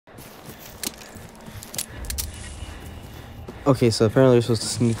Okay, so apparently we're supposed to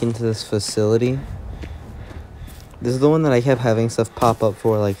sneak into this facility. This is the one that I kept having stuff pop up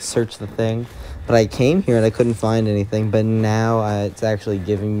for, like, search the thing. But I came here and I couldn't find anything. But now it's actually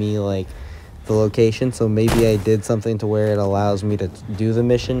giving me, like, the location. So maybe I did something to where it allows me to do the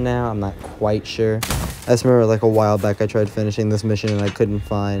mission now. I'm not quite sure. I just remember, like, a while back I tried finishing this mission and I couldn't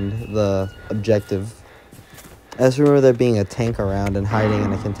find the objective. I just remember there being a tank around and hiding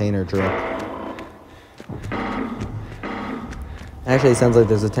in a container truck. Actually, it sounds like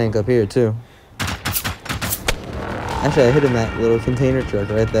there's a tank up here, too. Actually, I hid in that little container truck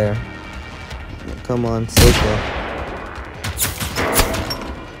right there. Come on, stay still.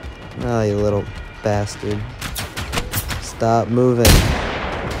 Oh, you little bastard. Stop moving.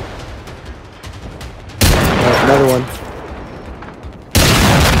 Oh, another one.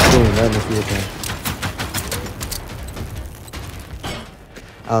 Boom, right in the fuel tank.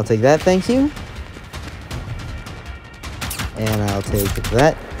 I'll take that, thank you. And I'll take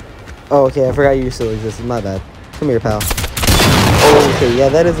that. Oh, okay, I forgot you still existed. My bad. Come here, pal. Oh, okay, yeah,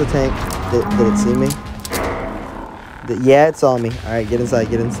 that is a tank. Did it see me? Yeah, it saw me. Alright, get inside,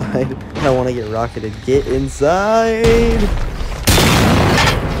 get inside. I don't want to get rocketed. Get inside!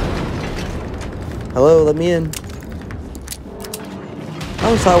 Hello, let me in.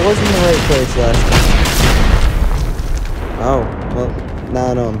 Oh, so I was in the right place last time. Oh, well, now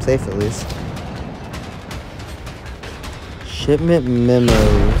I know I'm safe at least. Shipment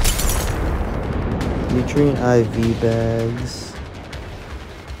memos. Nutrient IV bags.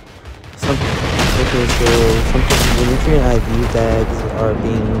 The nutrient IV bags are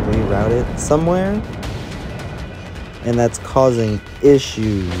being rerouted somewhere. And that's causing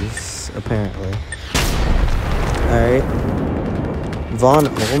issues, apparently. Alright. Von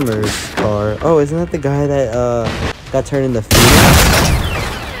Ulmer's car. Oh, isn't that the guy that got turned into FINX?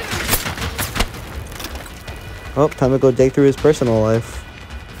 Oh, time to go dig through his personal life.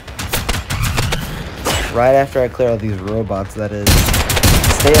 Right after I clear all these robots, that is.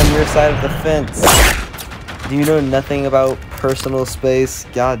 Stay on your side of the fence. Do you know nothing about personal space?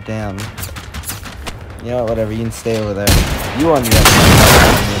 God damn. You know what, whatever, you can stay over there. You on the other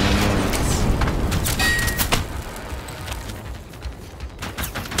side.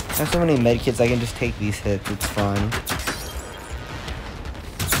 I have so many medkits, I can just take these hits, it's fine.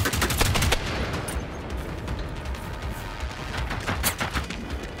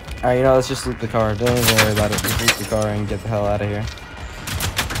 Alright, you know, let's just loot the car. Don't even worry about it. Just loot the car and get the hell out of here.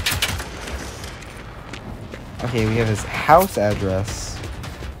 Okay, we have his house address.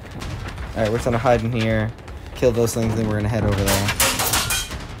 Alright, we're just gonna hide in here. Kill those things, then we're gonna head over there.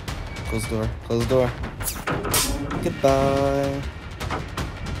 Close the door. Close the door. Goodbye.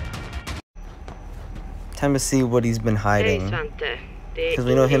 Time to see what he's been hiding. Because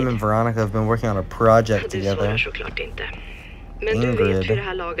we know him and Veronica have been working on a project together. Men du vet vid det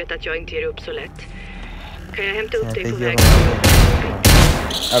här laget att jag inte ger upp så lätt. Kan jag hämta upp dig på vägen?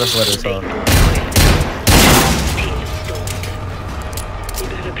 Ja, det får det så. Vi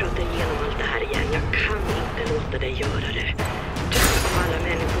behöver prata igenom allt det här igen. Jag kan inte låta dig göra det. Du av alla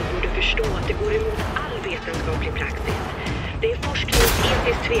människor borde förstå att det går emot all vetenskaplig praxis. Det är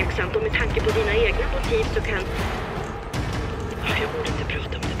forskningsetiskt tveksamt och med tanke på dina egna motiv så kan... Jag borde inte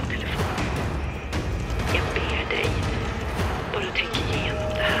prata om det på telefon. Jag ber dig. Bara tänk igenom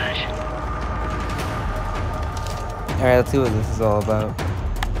det här. Alright, let's see what this is all about.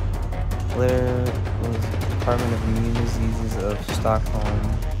 Blair was Department of Immune Diseases of Stockholm.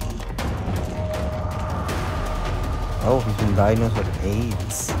 Oh, he's been diagnosed with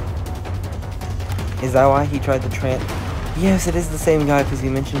AIDS. Is that why he tried to Yes, it is the same guy, because he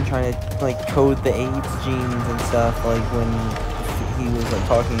mentioned trying to, like, code the AIDS genes and stuff, like, when he was, like,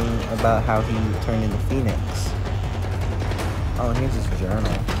 talking about how he turned into FINX. Oh, and here's his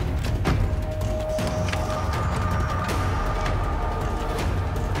journal.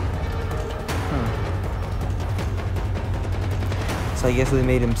 So I guess they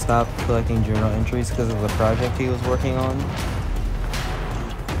made him stop collecting journal entries because of the project he was working on.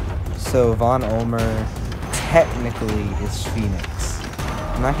 So Von Ulmer technically is FINX.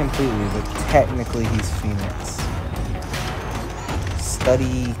 Not completely, but technically he's FINX.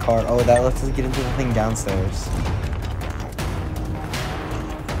 Study card. Oh, that lets us get into the thing downstairs.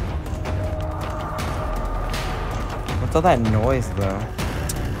 What's all that noise, though?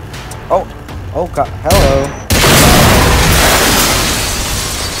 Oh god, hello.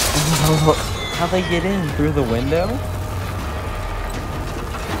 How'd they get in? Through the window?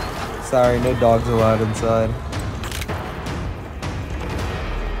 Sorry, no dogs allowed inside.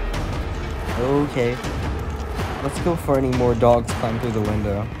 Okay. Let's go for any more dogs climb through the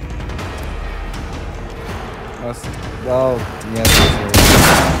window. Oh, yeah,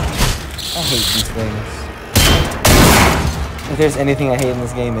 I hate these things. If there's anything I hate in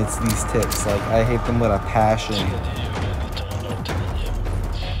this game, it's these ticks. Like, I hate them with a passion.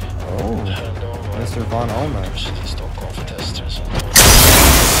 Oh, Mr. Von Ulmer.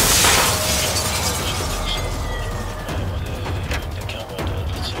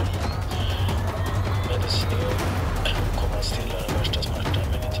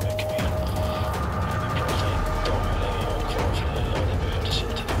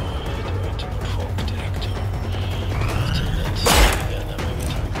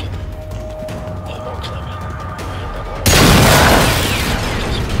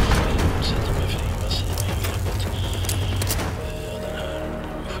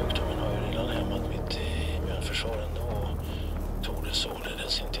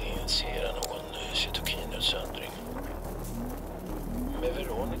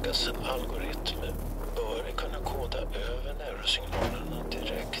 Algoritm bör kunna koda över neurosignalerna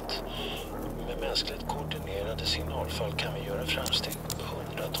direkt. Med mänskligt koordinerade signalfall kan vi göra framsteg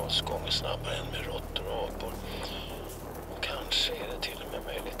hundratals gånger snabbare än med råttor och apor. Och kanske är det till och med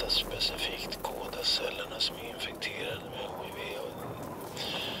möjligt att specifikt koda cellerna som är infekterade med HIV.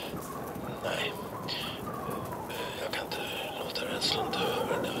 Nej, jag kan inte låta rädslan ta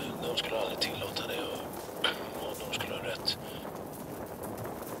över. De skulle aldrig tillåta det och de skulle ha rätt.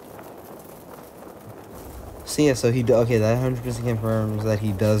 So yeah, so okay, that 100% confirms that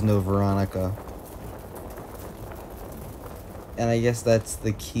he does know Veronica. And I guess that's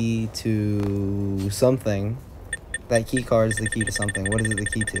the key to something. That key card is the key to something. What is it the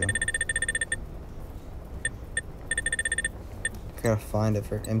key to? I gotta find it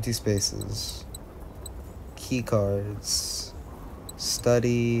for empty spaces. Key cards.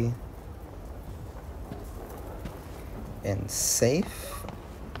 Study. And safe?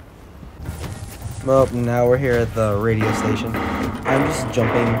 Well, now we're here at the radio station. I'm just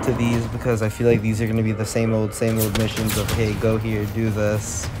jumping to these because I feel like these are going to be the same old missions of, hey, go here, do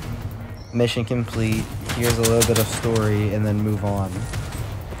this. Mission complete. Here's a little bit of story, and then move on.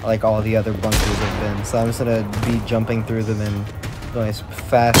 Like all the other bunkers have been. So I'm just going to be jumping through them and going as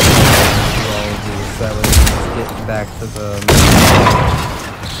fast as I can through all of these. That way we can just get back to the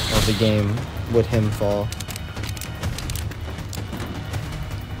mission of the game with him fall.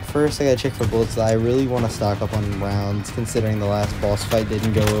 First, I gotta check for bullets. I really want to stock up on rounds, considering the last boss fight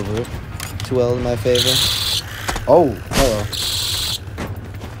didn't go over too well in my favor. Oh, hello.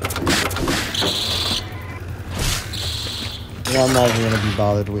 No, I'm not even gonna be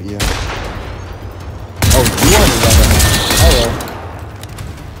bothered with you. Oh, you want the other hand. Hello.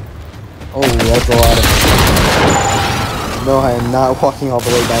 Oh, that's a lot of... No, I am not walking all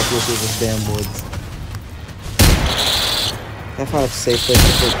the way back here through this damn woods. I found a safe place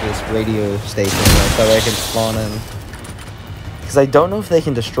to put this radio station, like, that way I can spawn in. Because I don't know if they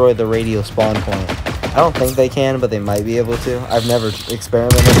can destroy the radio spawn point. I don't think they can, but they might be able to. I've never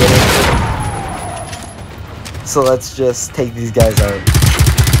experimented with it. So let's just take these guys out.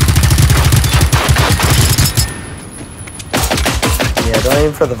 Yeah, don't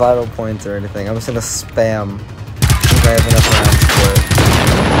aim for the vital points or anything. I'm just gonna spam if I have enough rounds for it.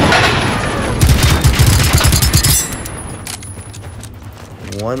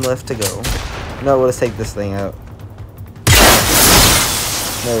 One left to go. No, let's take this thing out.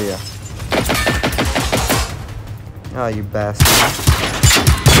 There we go. Oh, you bastard.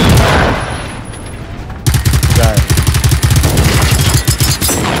 Got it.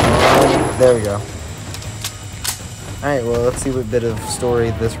 There we go. Alright, well, let's see what bit of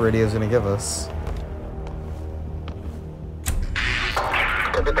story this radio is going to give us.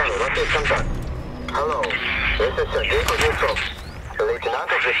 Hello, this is Sergei Kuznetsov, Lieutenant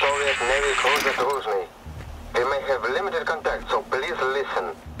of the Soviet Navy cruiser Grozny. We may have limited contact, so please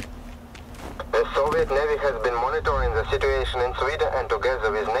listen. The Soviet Navy has been monitoring the situation in Sweden, and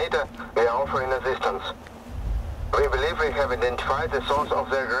together with NATO, we are offering assistance. We believe we have identified the source of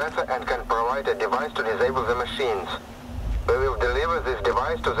the aggressor and can provide a device to disable the machines. We will deliver this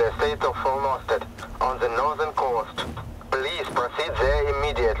device to the estate of Formostead on the northern coast. Please proceed there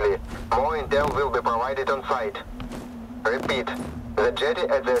immediately. More intel will be provided on site. Repeat, the jetty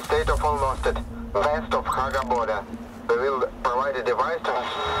at the estate of Formostead, west of Haga border. We will provide a device to...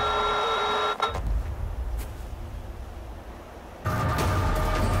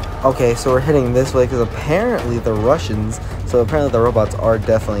 Okay, so we're heading this way because apparently the Russians, so apparently the robots are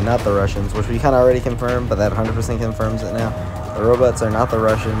definitely not the Russians, which we kind of already confirmed, but that 100% confirms it now. The robots are not the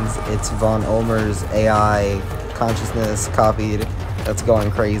Russians, it's Von Ulmer's AI consciousness copied that's going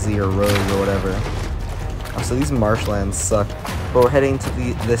crazy or rogue or whatever. Oh, so these marshlands suck. But we're heading to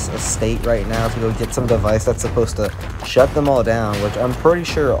this estate right now to go get some device that's supposed to shut them all down, which I'm pretty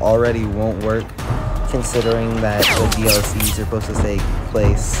sure already won't work, considering that the DLCs are supposed to take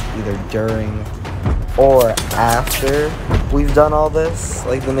place either during or after we've done all this,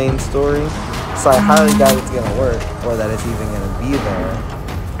 like the main story. So I highly doubt it's gonna work, or that it's even gonna be there.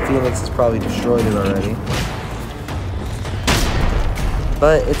 FINX has probably destroyed it already.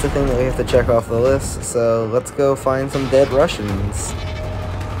 But it's a thing that we have to check off the list, so let's go find some dead Russians.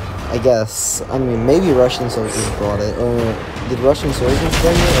 I guess. I mean, maybe Russian soldiers brought it, or did Russian soldiers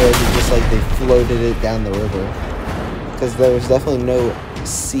bring it, or is it just like they floated it down the river? Because there's definitely no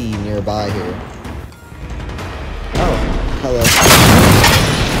sea nearby here. Oh, hello.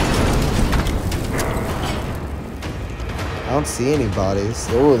 I don't see any bodies.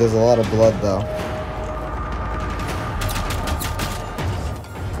 Oh, there's a lot of blood though.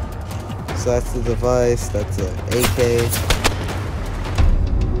 So that's the device, that's an AK.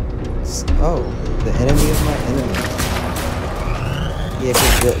 Oh, the enemy of my enemy. Yeah,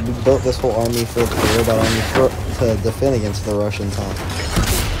 because we built this whole army for the robot army to defend against the Russians, huh?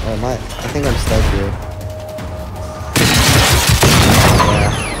 Oh, I think I'm stuck here.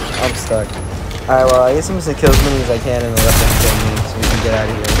 Yeah, I'm stuck. Alright, well, I guess I'm just gonna kill as many as I can and let them kill me so we can get out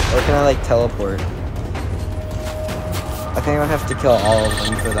of here. Or can I, like, teleport? I think I have to kill all of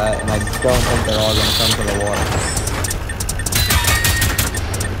them for that, and I don't think they're all gonna come to the water.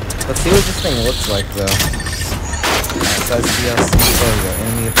 Let's see what this thing looks like, though. Alright, so that's DLC. There we go.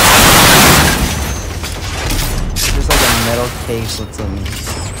 Enemy of just like a metal case with some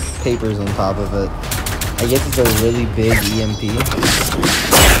papers on top of it. I guess it's a really big EMP.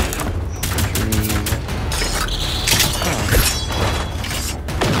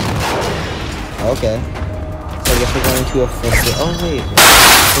 Oh. Okay. So I guess we're going to a facility. Oh wait,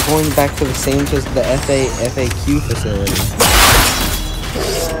 we're going back to the same as the FAQ facility.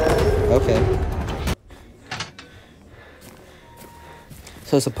 Okay.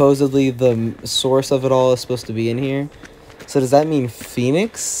 So supposedly the source of it all is supposed to be in here. So does that mean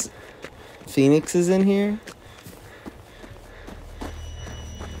FINX? FINX is in here?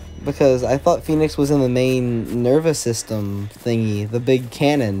 Because I thought FINX was in the main nervous system thingy, the big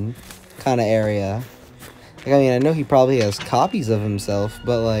cannon kind of area. Like, I mean, I know he probably has copies of himself,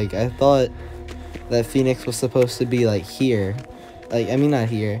 but like, I thought that FINX was supposed to be like here. Like, I mean, not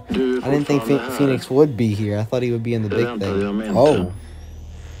here. I didn't think FINX would be here. I thought he would be in the big thing. Oh.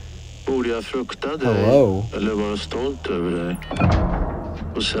 Hello. In a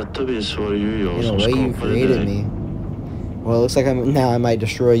way, you created me. Well, it looks like now I might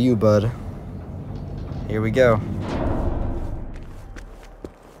destroy you, bud. Here we go.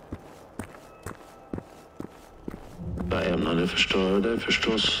 Jag ämnade förstöra dig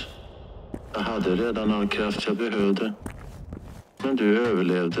förstås. Jag hade redan all kraft jag behövde. Men du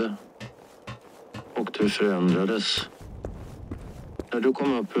överlevde. Och du förändrades. När du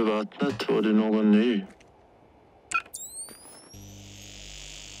kom upp ur vattnet var du någon ny.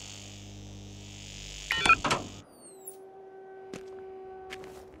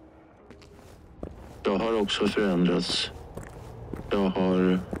 Jag har också förändrats. Jag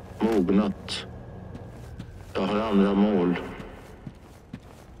har mognat. Jag har andra mål.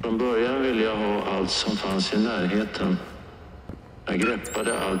 Från början ville jag ha allt som fanns i närheten. Jag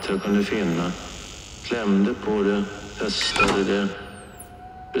greppade allt jag kunde finna. Klämde på det, testade det.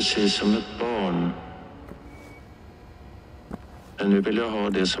 Precis som ett barn. Men nu vill jag ha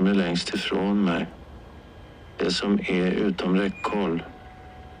det som är längst ifrån mig. Det som är utom räckhåll.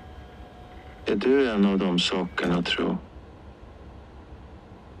 Är du en av de sakerna, tro?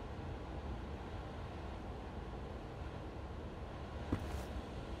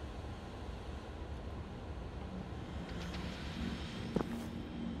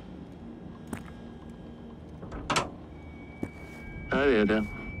 Här är det,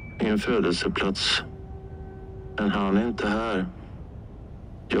 min födelseplats. Men han är inte här.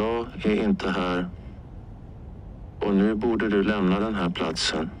 Jag är inte här. Och nu borde du lämna den här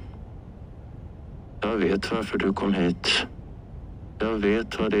platsen. Jag vet varför du kom hit. Jag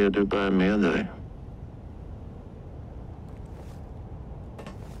vet vad det är du bär med dig.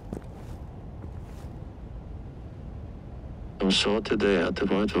 De sa till dig att det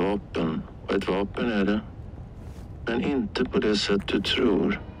var ett vapen. Och ett vapen är det. Men inte på det sätt du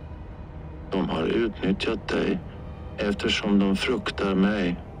tror. De har utnyttjat dig eftersom de fruktar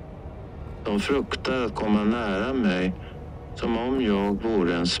mig. De fruktar att komma nära mig som om jag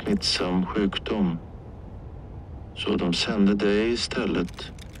vore en smittsam sjukdom. Så de sände dig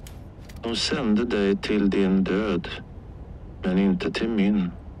istället. De sände dig till din död, men inte till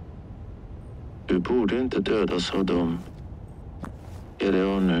min. Du borde inte dödas av dem. Är det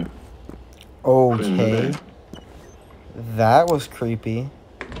av nu? Okay. That was creepy.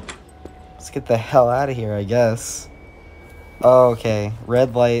 Let's get the hell out of here, I guess. Okay.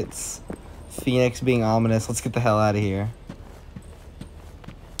 Red lights. Phoenix being ominous. Let's get the hell out of here.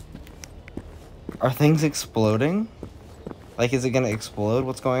 Are things exploding? Like, is it gonna explode?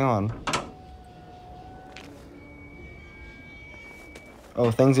 What's going on? Oh,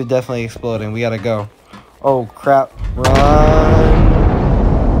 things are definitely exploding. We gotta go. Oh, crap. Run!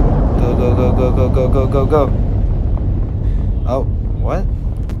 Go, go, go, go, go, go, go, go, go. Oh, what?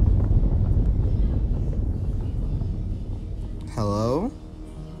 Hello?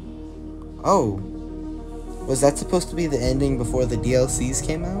 Oh. Was that supposed to be the ending before the DLCs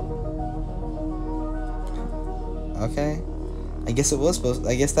came out? Okay. I guess it was supposed.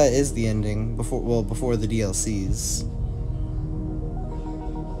 I guess that is the ending before the DLCs.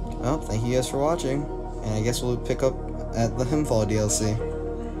 Well, thank you guys for watching, and I guess we'll pick up at the Himfall DLC.